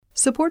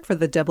Support for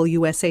the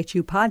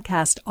WSHU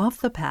podcast Off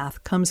the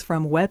Path comes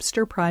from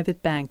Webster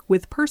Private Bank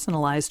with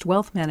personalized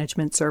wealth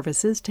management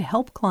services to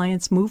help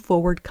clients move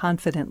forward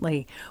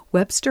confidently.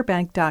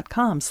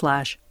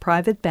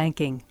 WebsterBank.com/private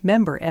banking,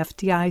 member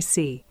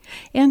FDIC.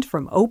 And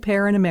from Au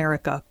Pair in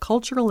America,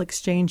 cultural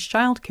exchange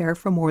childcare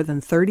for more than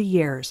 30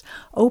 years.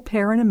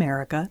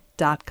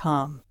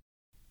 AuPairInAmerica.com.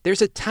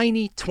 There's a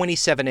tiny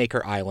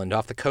 27-acre island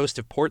off the coast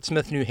of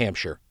Portsmouth, New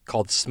Hampshire,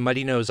 called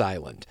Smutty Nose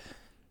Island.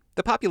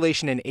 The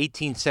population in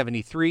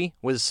 1873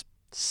 was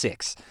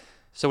 6,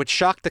 so it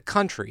shocked the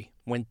country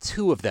when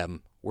 2 of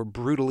them were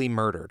brutally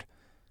murdered.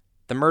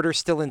 The murder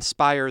still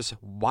inspires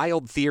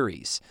wild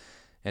theories,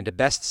 and a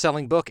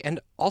best-selling book, and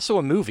also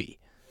a movie,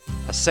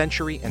 a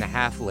century and a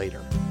half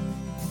later.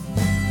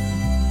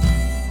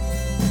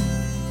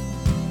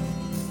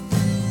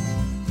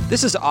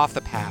 This is Off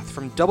the Path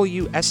from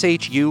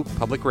WSHU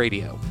Public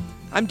Radio.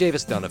 I'm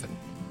Davis Donovan.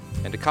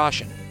 And a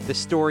caution, this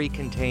story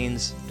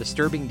contains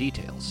disturbing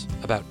details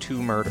about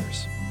 2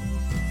 murders.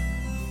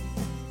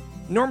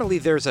 Normally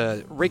there's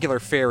a regular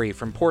ferry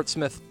from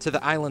Portsmouth to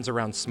the islands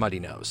around Smutty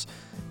Nose.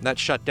 That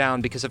shut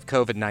down because of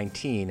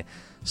COVID-19,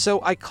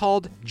 so I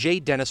called J.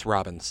 Dennis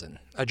Robinson,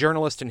 a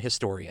journalist and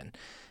historian.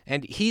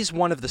 And he's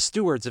one of the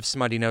stewards of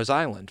Smutty Nose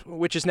Island,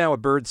 which is now a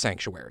bird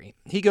sanctuary.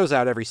 He goes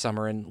out every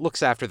summer and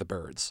looks after the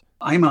birds.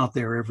 I'm out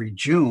there every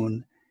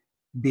June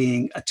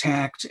being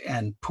attacked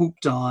and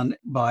pooped on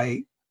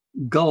by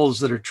gulls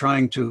that are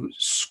trying to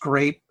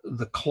scrape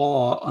the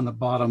claw on the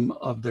bottom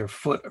of their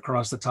foot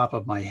across the top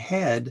of my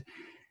head.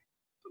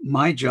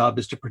 My job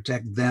is to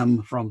protect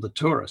them from the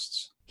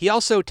tourists. He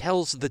also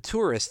tells the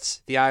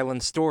tourists the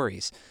island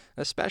stories,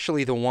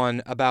 especially the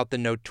one about the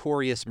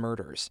notorious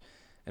murders.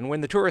 And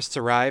when the tourists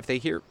arrive, they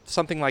hear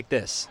something like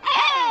this.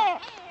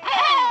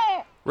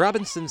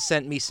 Robinson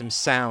sent me some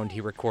sound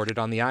he recorded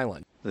on the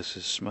island. This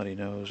is Smutty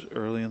Nose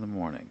early in the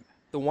morning.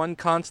 The one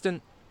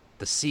constant?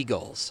 The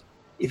seagulls.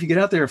 If you get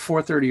out there at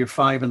 4:30 or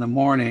 5 in the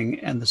morning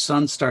and the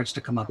sun starts to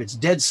come up, it's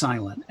dead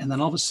silent. And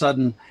then all of a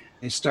sudden,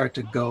 they start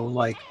to go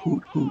like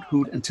hoot, hoot,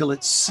 hoot, until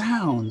it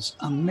sounds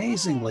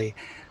amazingly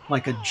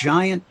like a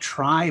giant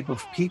tribe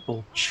of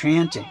people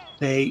chanting.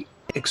 They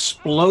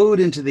explode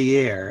into the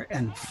air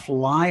and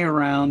fly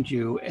around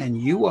you,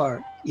 and you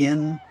are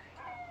in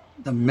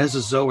the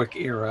Mesozoic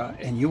era,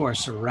 and you are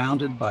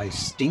surrounded by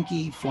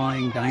stinky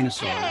flying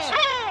dinosaurs.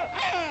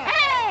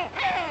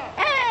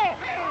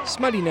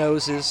 Smutty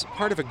Nose is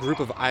part of a group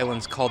of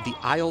islands called the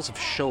Isles of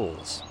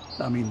Shoals.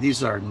 I mean,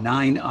 these are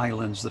 9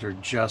 islands that are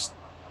just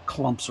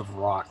clumps of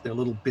rock. They're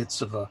little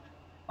bits of a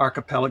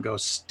archipelago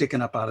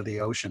sticking up out of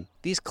the ocean.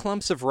 These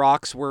clumps of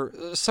rocks were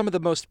some of the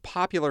most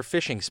popular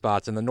fishing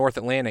spots in the North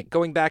Atlantic,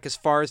 going back as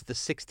far as the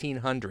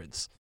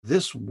 1600s.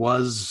 This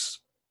was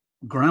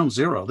ground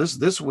zero.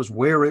 This was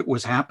where it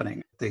was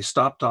happening. They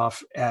stopped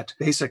off at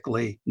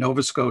basically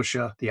Nova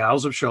Scotia, the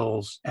Isles of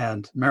Shoals,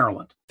 and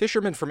Maryland.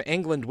 Fishermen from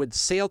England would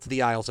sail to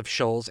the Isles of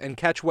Shoals and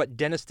catch what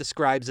Dennis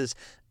describes as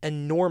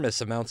enormous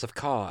amounts of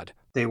cod.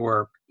 They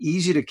were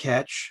easy to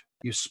catch.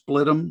 You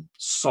split them,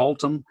 salt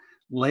them,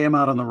 lay them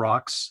out on the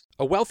rocks.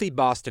 A wealthy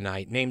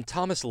Bostonite named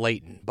Thomas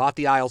Layton bought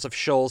the Isles of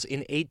Shoals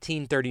in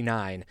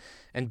 1839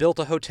 and built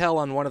a hotel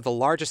on one of the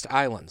largest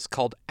islands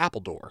called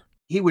Appledore.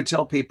 He would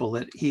tell people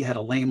that he had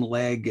a lame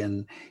leg,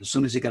 and as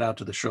soon as he got out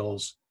to the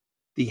shoals,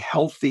 the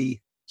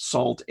healthy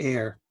salt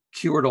air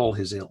cured all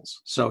his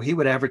ills. So he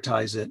would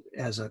advertise it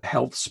as a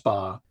health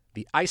spa.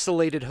 The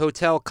isolated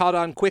hotel caught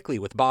on quickly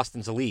with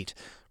Boston's elite.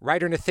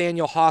 Writer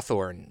Nathaniel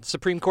Hawthorne,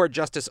 Supreme Court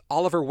Justice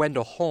Oliver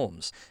Wendell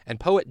Holmes, and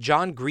poet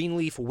John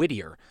Greenleaf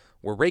Whittier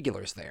were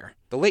regulars there.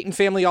 The Layton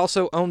family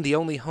also owned the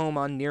only home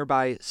on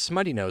nearby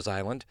Smutty Nose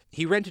Island.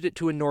 He rented it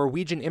to a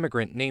Norwegian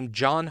immigrant named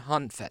John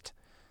Honfet.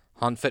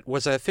 Honfet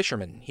was a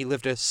fisherman. He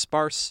lived a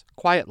sparse,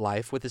 quiet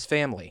life with his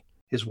family.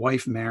 His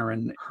wife,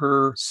 Maren,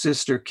 her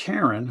sister,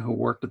 Karen, who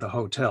worked at the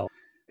hotel,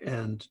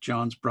 and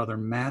John's brother,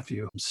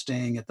 Matthew,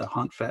 staying at the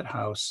Honfet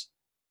house,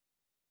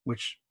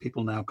 which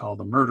people now call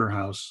the murder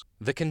house.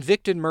 The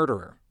convicted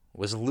murderer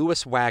was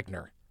Louis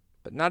Wagner,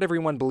 but not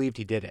everyone believed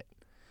he did it.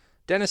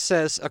 Dennis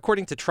says,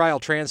 according to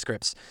trial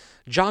transcripts,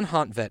 John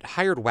Honfet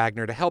hired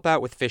Wagner to help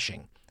out with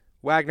fishing.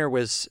 Wagner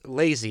was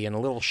lazy and a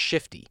little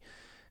shifty,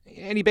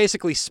 and he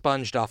basically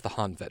sponged off the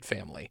Honfet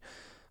family.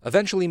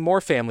 Eventually,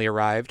 more family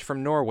arrived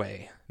from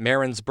Norway,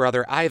 Maren's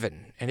brother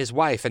Ivan and his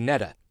wife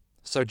Annetta.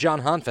 So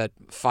John Honfet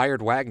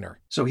fired Wagner.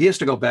 So he has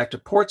to go back to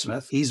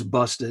Portsmouth. He's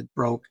busted,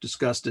 broke,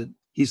 disgusted.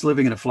 He's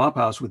living in a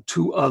flophouse with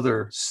 2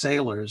 other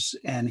sailors,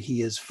 and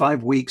he is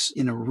 5 weeks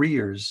in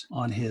arrears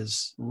on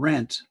his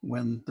rent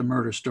when the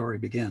murder story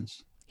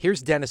begins.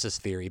 Here's Dennis's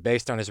theory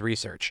based on his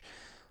research.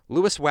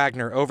 Louis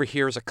Wagner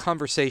overhears a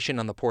conversation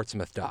on the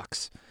Portsmouth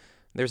docks.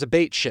 There's a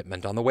bait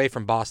shipment on the way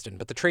from Boston,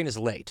 but the train is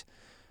late.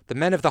 The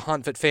men of the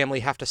Honfet family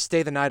have to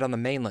stay the night on the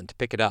mainland to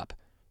pick it up.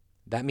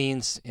 That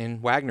means,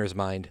 in Wagner's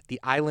mind, the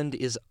island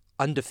is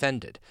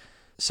undefended.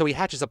 So he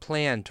hatches a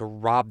plan to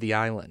rob the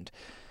island.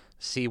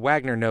 See,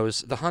 Wagner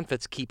knows the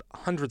Honfets keep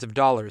hundreds of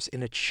dollars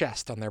in a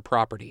chest on their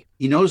property.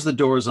 He knows the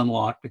door is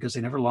unlocked because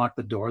they never lock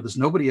the door. There's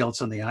nobody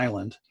else on the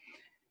island.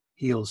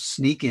 He'll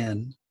sneak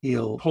in,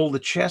 he'll pull the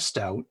chest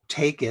out,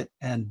 take it,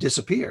 and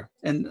disappear.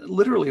 And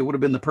literally, it would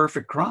have been the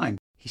perfect crime.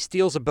 He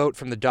steals a boat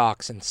from the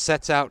docks and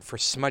sets out for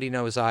Smutty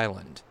Nose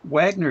Island.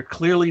 Wagner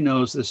clearly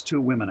knows there's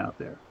two women out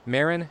there.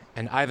 Marin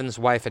and Ivan's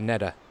wife,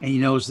 Annetta. And he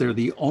knows they're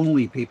the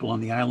only people on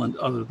the island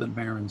other than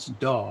Marin's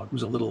dog,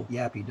 who's a little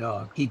yappy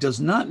dog. He does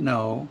not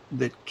know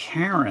that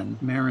Karen,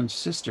 Marin's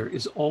sister,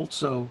 is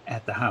also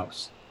at the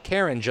house.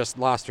 Karen just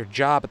lost her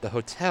job at the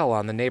hotel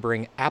on the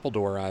neighboring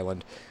Appledore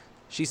Island.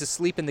 She's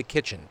asleep in the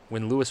kitchen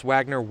when Louis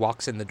Wagner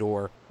walks in the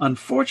door.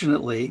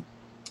 Unfortunately,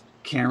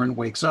 Karen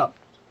wakes up.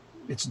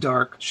 It's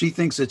dark. She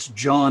thinks it's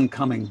John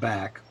coming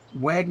back.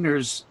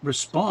 Wagner's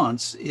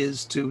response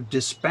is to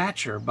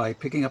dispatch her by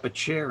picking up a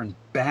chair and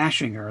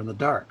bashing her in the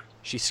dark.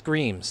 She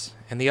screams,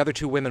 and the other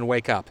two women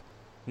wake up.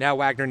 Now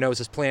Wagner knows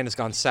his plan has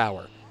gone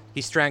sour.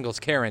 He strangles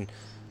Karen,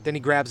 then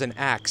he grabs an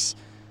axe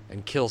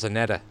and kills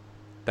Annetta.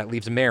 That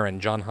leaves Marin,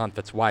 John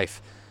Honfit's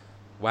wife.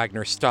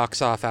 Wagner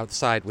stalks off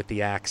outside with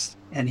the axe.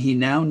 And he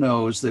now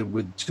knows that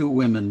with two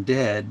women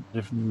dead,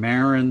 if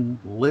Marin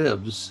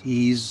lives,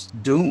 he's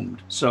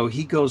doomed. So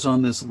he goes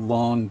on this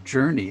long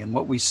journey. And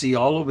what we see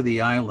all over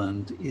the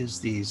island is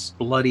these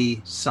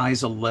bloody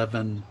size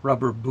 11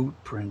 rubber boot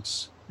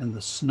prints in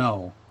the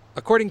snow.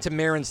 According to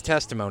Marin's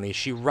testimony,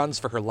 she runs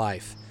for her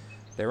life.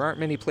 There aren't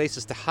many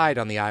places to hide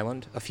on the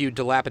island, a few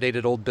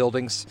dilapidated old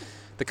buildings,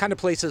 the kind of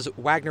places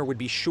Wagner would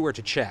be sure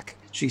to check.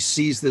 She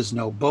sees there's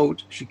no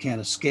boat, she can't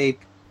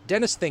escape.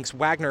 Dennis thinks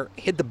Wagner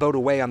hid the boat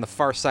away on the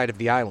far side of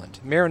the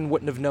island. Marin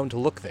wouldn't have known to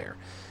look there.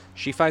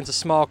 She finds a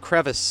small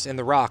crevice in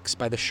the rocks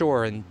by the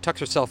shore and tucks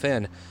herself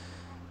in.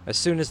 As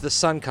soon as the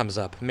sun comes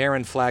up,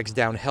 Marin flags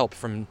down help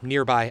from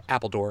nearby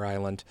Appledore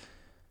Island.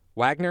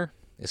 Wagner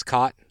is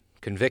caught,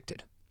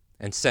 convicted,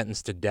 and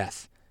sentenced to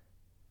death.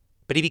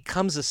 But he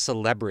becomes a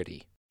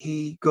celebrity.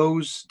 He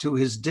goes to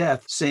his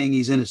death saying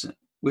he's innocent,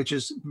 which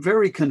is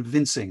very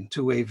convincing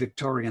to a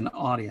Victorian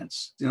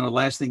audience. The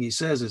last thing he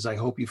says is, I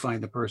hope you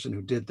find the person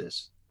who did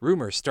this.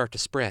 Rumors start to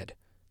spread.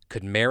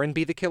 Could Marin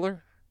be the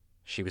killer?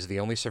 She was the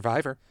only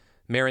survivor.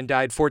 Marin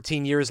died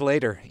 14 years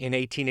later, in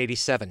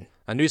 1887.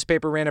 A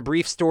newspaper ran a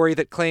brief story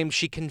that claimed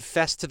she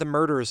confessed to the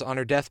murders on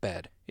her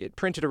deathbed. It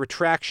printed a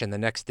retraction the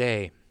next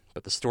day,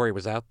 but the story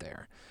was out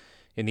there.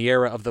 In the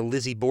era of the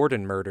Lizzie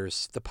Borden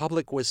murders, the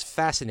public was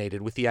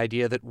fascinated with the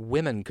idea that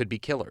women could be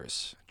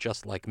killers,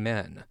 just like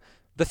men.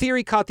 The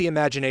theory caught the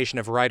imagination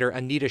of writer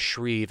Anita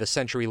Shreve a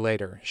century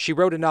later. She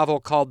wrote a novel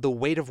called The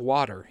Weight of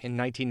Water in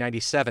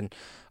 1997,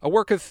 a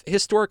work of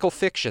historical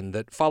fiction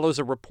that follows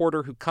a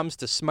reporter who comes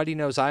to Smutty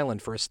Nose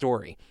Island for a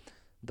story.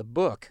 The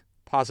book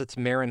posits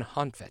Marin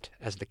Honfit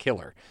as the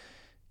killer.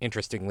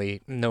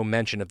 Interestingly, no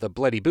mention of the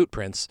bloody boot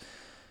prints.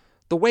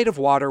 The Weight of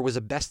Water was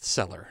a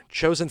bestseller,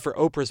 chosen for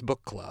Oprah's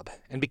book club,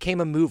 and became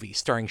a movie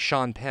starring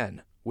Sean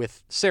Penn,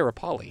 with Sarah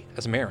Polley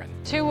as Marin.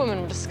 Two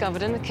women were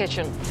discovered in the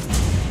kitchen,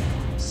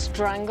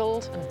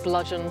 strangled and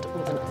bludgeoned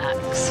with an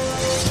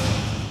axe.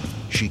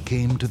 She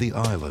came to the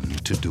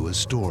island to do a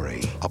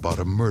story about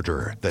a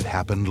murder that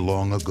happened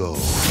long ago.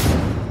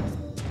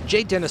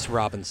 J. Dennis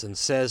Robinson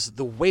says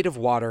The Weight of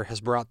Water has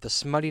brought the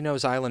Smutty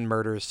Nose Island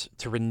murders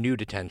to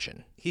renewed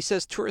attention. He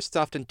says tourists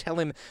often tell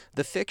him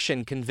the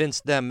fiction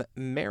convinced them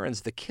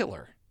Marin's the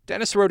killer.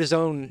 Dennis wrote his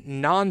own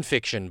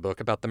non-fiction book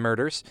about the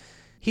murders.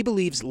 He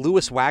believes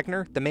Louis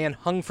Wagner, the man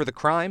hung for the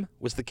crime,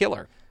 was the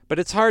killer. But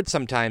it's hard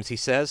sometimes, he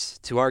says,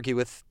 to argue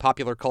with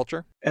popular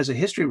culture. As a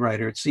history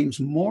writer, it seems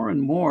more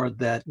and more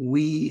that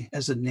we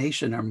as a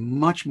nation are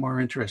much more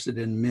interested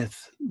in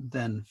myth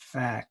than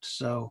fact.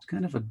 So it's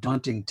kind of a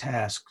daunting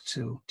task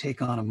to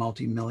take on a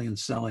multi-million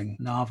selling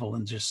novel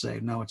and just say,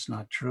 no, it's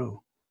not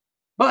true.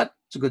 But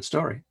it's a good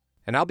story.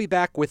 And I'll be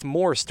back with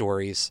more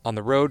stories on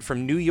the road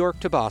from New York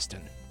to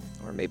Boston,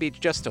 or maybe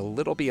just a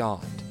little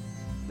beyond.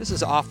 This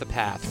is Off the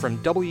Path from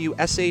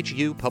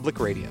WSHU Public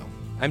Radio.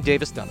 I'm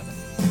Davis Donovan.